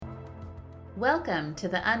Welcome to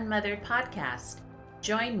the Unmothered Podcast.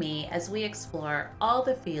 Join me as we explore all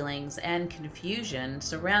the feelings and confusion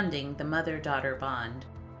surrounding the mother-daughter bond.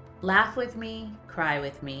 Laugh with me, cry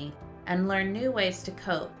with me, and learn new ways to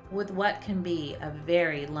cope with what can be a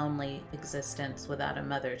very lonely existence without a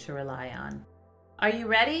mother to rely on. Are you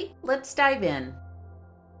ready? Let's dive in.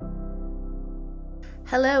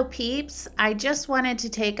 Hello, peeps. I just wanted to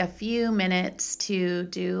take a few minutes to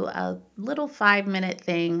do a little 5-minute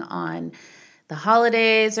thing on the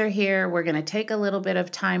holidays are here. We're going to take a little bit of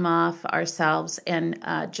time off ourselves and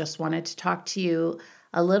just wanted to talk to you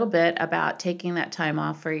a little bit about taking that time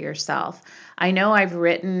off for yourself. I know I've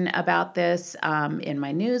written about this in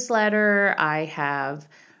my newsletter. I have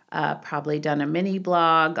probably done a mini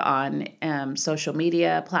blog on social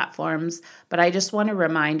media platforms, but I just want to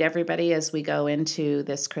remind everybody as we go into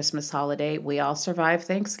this Christmas holiday, we all survived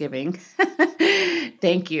Thanksgiving.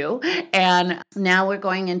 Thank you. And now we're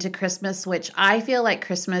going into Christmas, which I feel like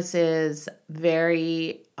Christmas is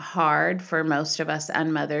very hard for most of us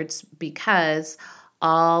unmothers because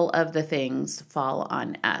all of the things fall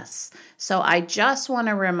on us. So I just want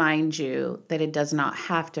to remind you that it does not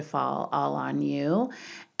have to fall all on you.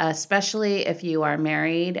 Especially if you are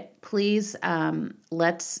married, please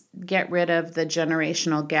let's get rid of the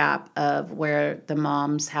generational gap of where the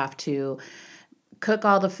moms have to cook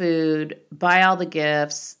all the food, buy all the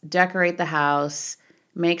gifts, decorate the house,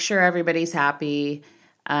 make sure everybody's happy,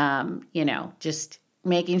 just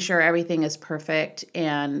making sure everything is perfect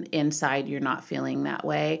and inside you're not feeling that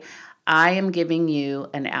way. I am giving you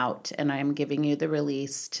an out and I am giving you the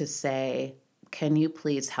release to say, can you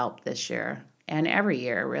please help this year? And every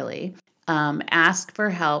year, really. Ask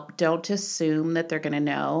for help. Don't assume that they're going to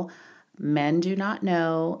know. Men do not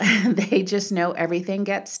know. They just know everything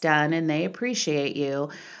gets done and they appreciate you,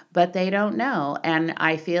 but they don't know. And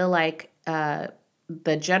I feel like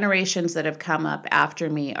the generations that have come up after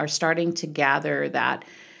me are starting to gather that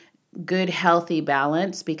good, healthy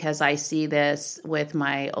balance, because I see this with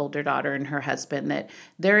my older daughter and her husband, that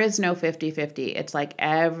there is no 50-50. It's like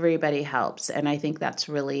everybody helps. And I think that's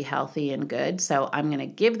really healthy and good. So I'm going to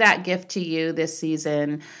give that gift to you this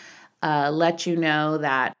season. Let you know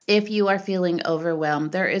that if you are feeling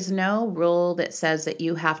overwhelmed, there is no rule that says that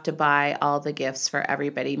you have to buy all the gifts for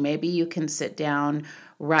everybody. Maybe you can sit down,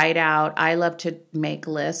 write out. I love to make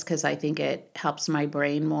lists because I think it helps my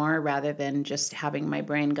brain more rather than just having my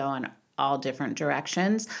brain go in all different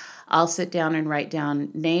directions. I'll sit down and write down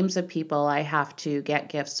names of people I have to get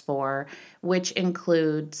gifts for, which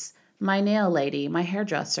includes my nail lady, my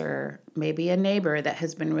hairdresser, maybe a neighbor that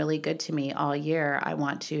has been really good to me all year. I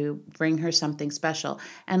want to bring her something special.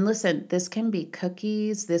 And listen, this can be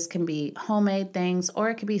cookies, this can be homemade things, or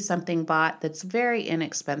it could be something bought that's very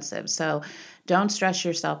inexpensive. So don't stress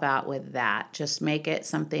yourself out with that. Just make it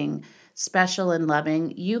something special and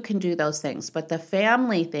loving. You can do those things. But the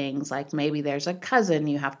family things, like maybe there's a cousin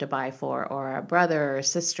you have to buy for, or a brother or a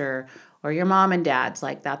sister, or your mom and dad's,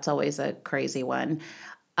 like that's always a crazy one.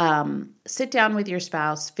 Sit down with your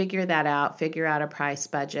spouse, figure that out, figure out a price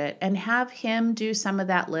budget, and have him do some of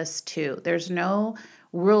that list too. There's no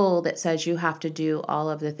rule that says you have to do all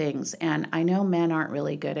of the things. And I know men aren't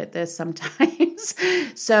really good at this sometimes.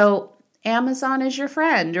 So Amazon is your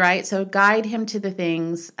friend, right? So guide him to the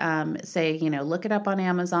things, say, look it up on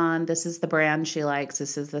Amazon. This is the brand she likes.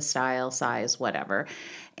 This is the style, size, whatever,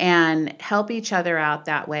 and help each other out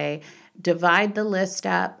that way. Divide the list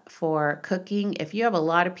up for cooking. If you have a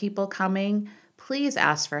lot of people coming, please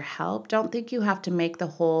ask for help. Don't think you have to make the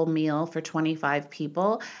whole meal for 25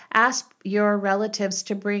 people. Ask your relatives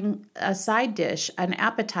to bring a side dish, an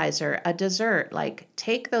appetizer, a dessert. Like,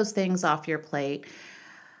 take those things off your plate.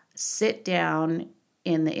 Sit down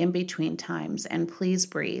in the in-between times and please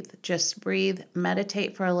breathe. Just breathe,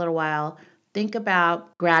 meditate for a little while. Think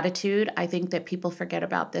about gratitude. I think that people forget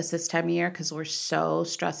about this time of year because we're so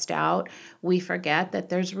stressed out. We forget that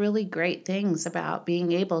there's really great things about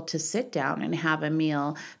being able to sit down and have a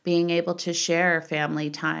meal, being able to share family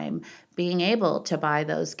time, being able to buy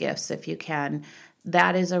those gifts if you can.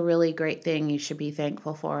 That is a really great thing you should be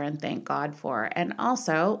thankful for and thank God for. And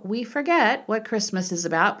also, we forget what Christmas is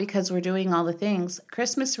about because we're doing all the things.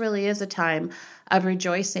 Christmas really is a time of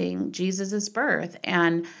rejoicing Jesus' birth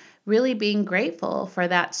and really being grateful for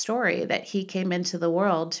that story that he came into the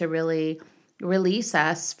world to really release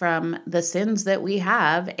us from the sins that we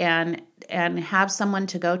have and have someone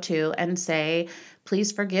to go to and say,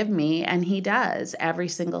 please forgive me. And he does every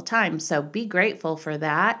single time. So be grateful for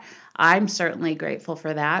that. I'm certainly grateful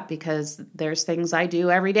for that because there's things I do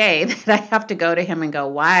every day that I have to go to him and go,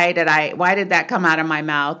 why did that come out of my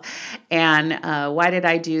mouth? And why did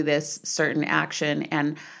I do this certain action?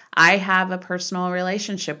 And I have a personal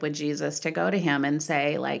relationship with Jesus to go to him and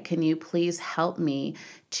say, like, can you please help me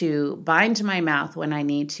to bind to my mouth when I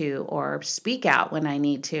need to, or speak out when I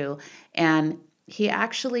need to? And he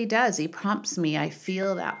actually does. He prompts me. I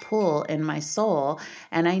feel that pull in my soul.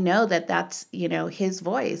 And I know that that's, his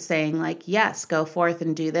voice saying like, yes, go forth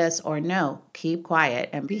and do this, or no, keep quiet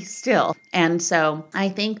and be still. And so I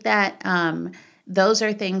think that those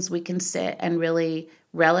are things we can sit and really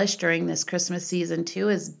relish during this Christmas season too,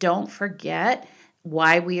 is don't forget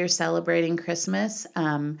why we are celebrating Christmas.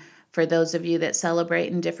 For those of you that celebrate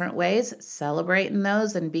in different ways, celebrate in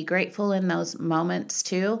those and be grateful in those moments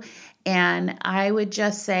too. And I would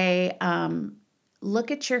just say,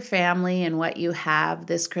 look at your family and what you have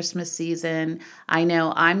this Christmas season. I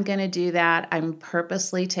know I'm going to do that. I'm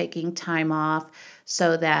purposely taking time off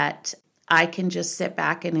so that I can just sit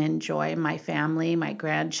back and enjoy my family, my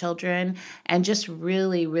grandchildren, and just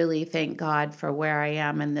really, really thank God for where I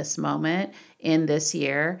am in this moment, in this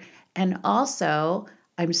year. And also,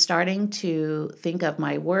 I'm starting to think of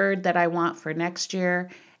my word that I want for next year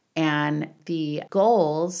and the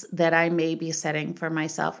goals that I may be setting for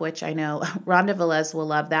myself, which I know Rhonda Velez will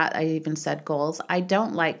love that. I even said goals. I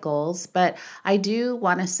don't like goals, but I do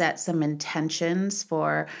want to set some intentions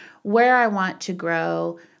for where I want to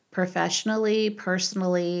grow professionally,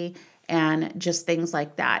 personally, and just things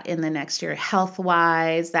like that in the next year,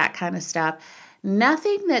 health-wise, that kind of stuff.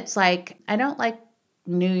 Nothing that's like, I don't like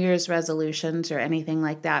New Year's resolutions or anything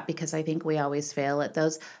like that because I think we always fail at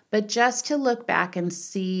those, but just to look back and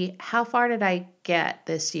see how far did I get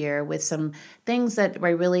this year with some things that I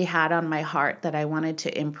really had on my heart that I wanted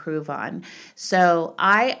to improve on. So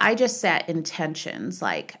I just set intentions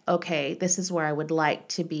like, okay, this is where I would like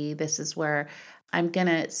to be. This is where I'm going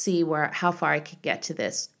to see how far I could get to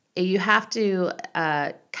this. You have to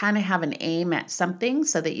kind of have an aim at something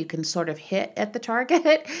so that you can sort of hit at the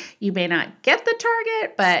target. You may not get the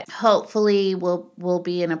target, but hopefully we'll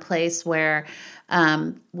be in a place where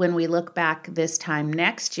when we look back this time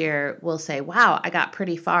next year, we'll say, wow, I got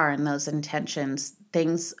pretty far in those intentions.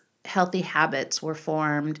 Healthy habits were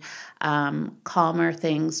formed, calmer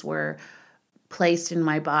things were placed in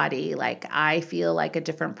my body. Like I feel like a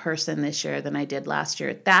different person this year than I did last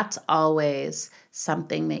year. That's always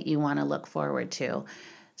something that you want to look forward to.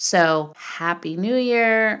 So Happy New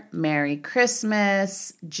Year, Merry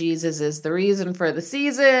Christmas, Jesus is the reason for the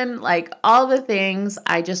season, like all the things.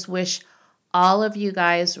 I just wish all of you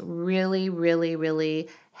guys really, really, really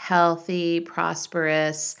healthy,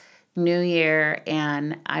 prosperous New Year,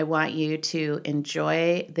 and I want you to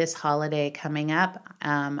enjoy this holiday coming up.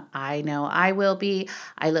 I know I will be.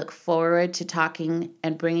 I look forward to talking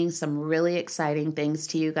and bringing some really exciting things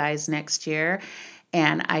to you guys next year,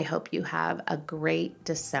 and I hope you have a great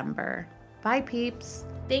December. Bye, peeps.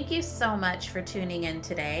 Thank you so much for tuning in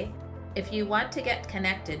today. If you want to get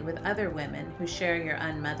connected with other women who share your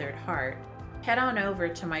unmothered heart, head on over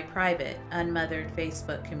to my private Unmothered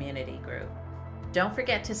Facebook community group. Don't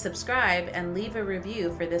forget to subscribe and leave a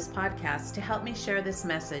review for this podcast to help me share this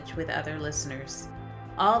message with other listeners.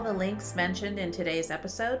 All the links mentioned in today's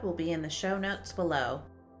episode will be in the show notes below.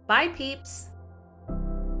 Bye, peeps!